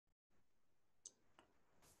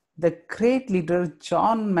The great leader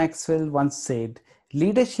John Maxwell once said,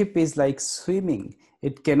 leadership is like swimming.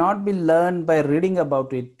 It cannot be learned by reading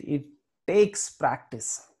about it. It takes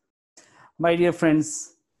practice. My dear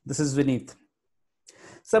friends, this is Vineet.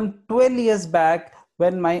 Some 12 years back,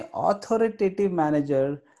 when my authoritative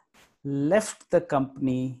manager left the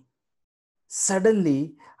company,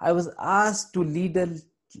 suddenly I was asked to lead a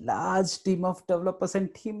large team of developers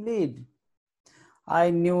and team lead. I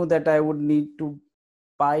knew that I would need to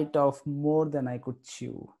bite off more than I could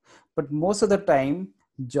chew. But most of the time,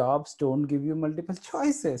 jobs don't give you multiple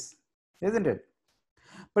choices, isn't it?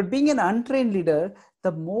 But being an untrained leader,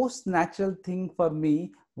 the most natural thing for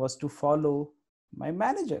me was to follow my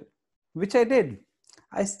manager, which I did.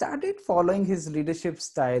 I started following his leadership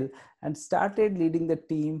style and started leading the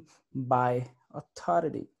team by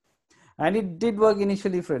authority. And it did work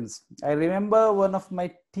initially, friends. I remember one of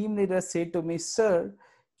my team leaders said to me, Sir,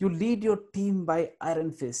 you lead your team by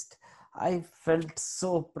iron fist. I felt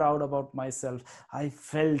so proud about myself. I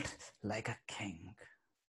felt like a king.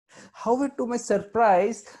 However, to my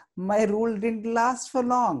surprise, my rule didn't last for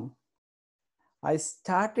long. I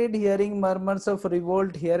started hearing murmurs of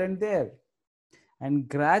revolt here and there. And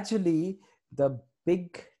gradually, the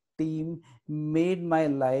big team made my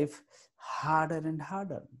life harder and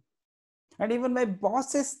harder. And even my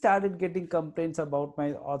bosses started getting complaints about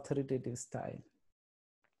my authoritative style.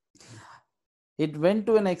 It went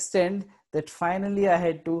to an extent that finally I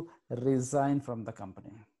had to resign from the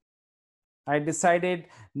company. I decided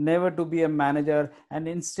never to be a manager and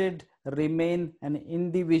instead remain an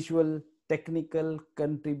individual technical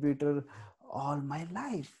contributor all my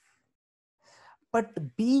life.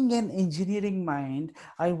 But being an engineering mind,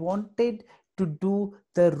 I wanted to do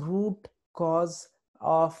the root cause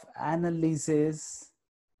of analysis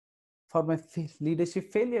for my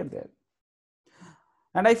leadership failure there.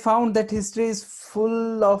 And I found that history is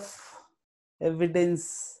full of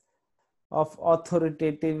evidence of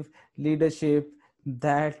authoritative leadership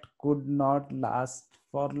that could not last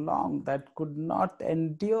for long, that could not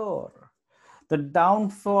endure. The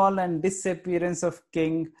downfall and disappearance of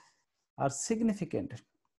king are significant.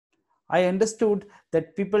 I understood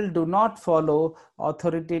that people do not follow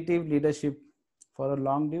authoritative leadership for a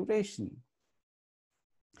long duration.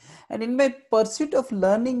 And in my pursuit of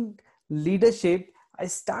learning leadership, I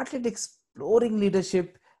started exploring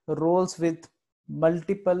leadership roles with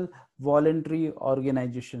multiple voluntary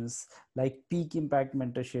organizations like Peak Impact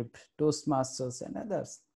Mentorship, Toastmasters, and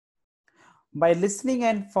others. By listening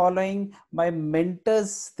and following my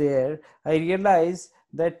mentors there, I realized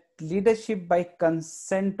that leadership by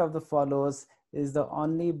consent of the followers is the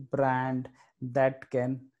only brand that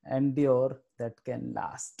can endure, that can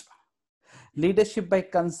last. Leadership by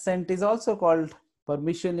consent is also called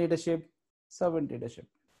permission leadership, servant leadership.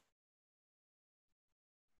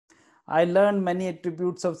 I learned many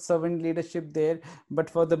attributes of servant leadership there, but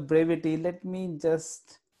for the brevity, let me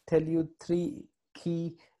just tell you three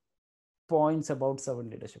key points about servant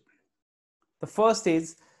leadership. The first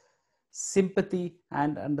is sympathy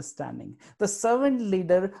and understanding. The servant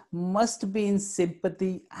leader must be in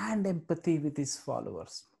sympathy and empathy with his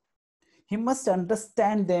followers. He must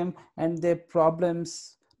understand them and their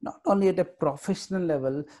problems, not only at a professional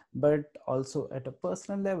level, but also at a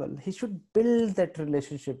personal level. He should build that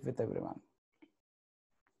relationship with everyone.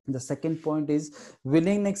 The second point is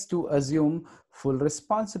willingness to assume full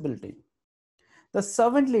responsibility. The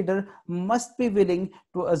servant leader must be willing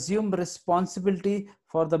to assume responsibility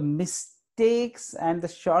for the mistakes and the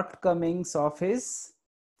shortcomings of his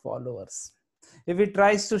followers. If he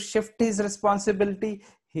tries to shift his responsibility,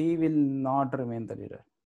 he will not remain the leader.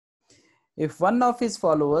 If one of his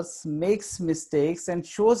followers makes mistakes and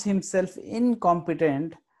shows himself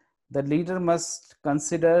incompetent, the leader must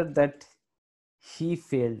consider that he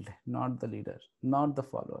failed, not the leader, not the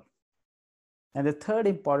follower. And the third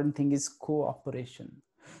important thing is cooperation.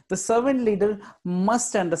 The servant leader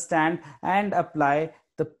must understand and apply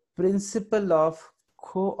the principle of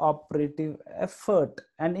cooperative effort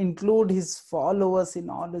and include his followers in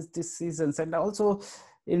all his decisions and also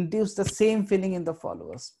induce the same feeling in the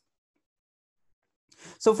followers.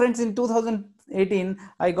 So friends, in 2018,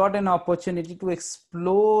 I got an opportunity to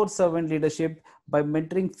explore servant leadership by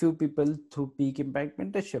mentoring few people through Peak Impact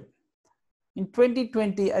Mentorship. In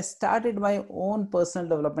 2020, I started my own personal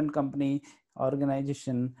development company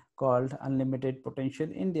organization called Unlimited Potential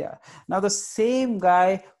India. Now, the same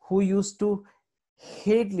guy who used to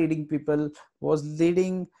hate leading people was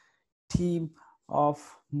leading team of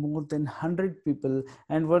more than 100 people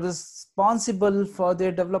and was responsible for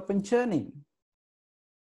their development journey.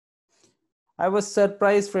 I was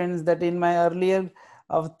surprised, friends, that in my earlier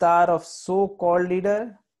avatar of so-called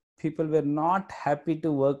leader, people were not happy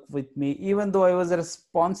to work with me, even though I was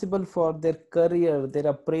responsible for their career,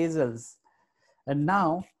 their appraisals. And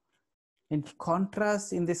now, in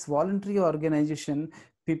contrast, in this voluntary organization,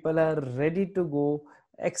 people are ready to go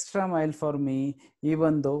extra mile for me,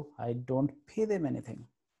 even though I don't pay them anything.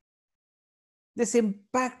 This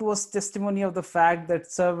impact was testimony of the fact that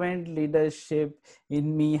servant leadership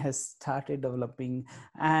in me has started developing,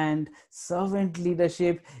 and servant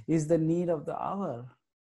leadership is the need of the hour.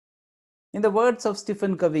 In the words of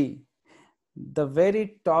Stephen Covey, the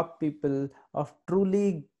very top people of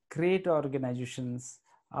truly great organizations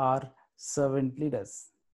are servant leaders.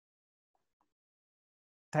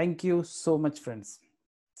 Thank you so much, friends.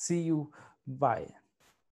 See you. Bye.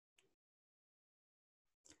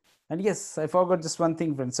 And yes, I forgot just one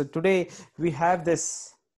thing, friends. So today we have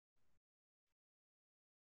this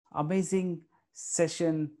amazing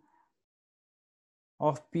session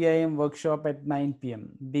of PIM workshop at 9 p.m.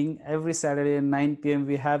 Being every Saturday at 9 p.m.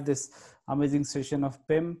 we have this amazing session of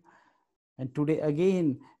PIM. And today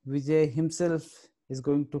again, Vijay himself is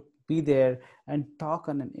going to be there and talk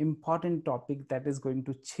on an important topic that is going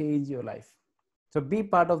to change your life. So be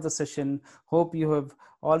part of the session. Hope you have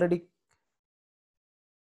already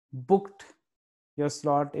booked your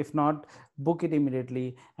slot. If not, book it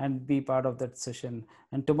immediately and be part of that session.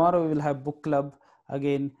 And tomorrow we will have book club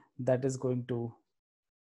again, that is going to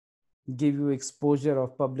give you exposure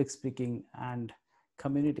of public speaking and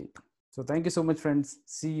community. So thank you so much, friends.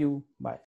 See you. Bye.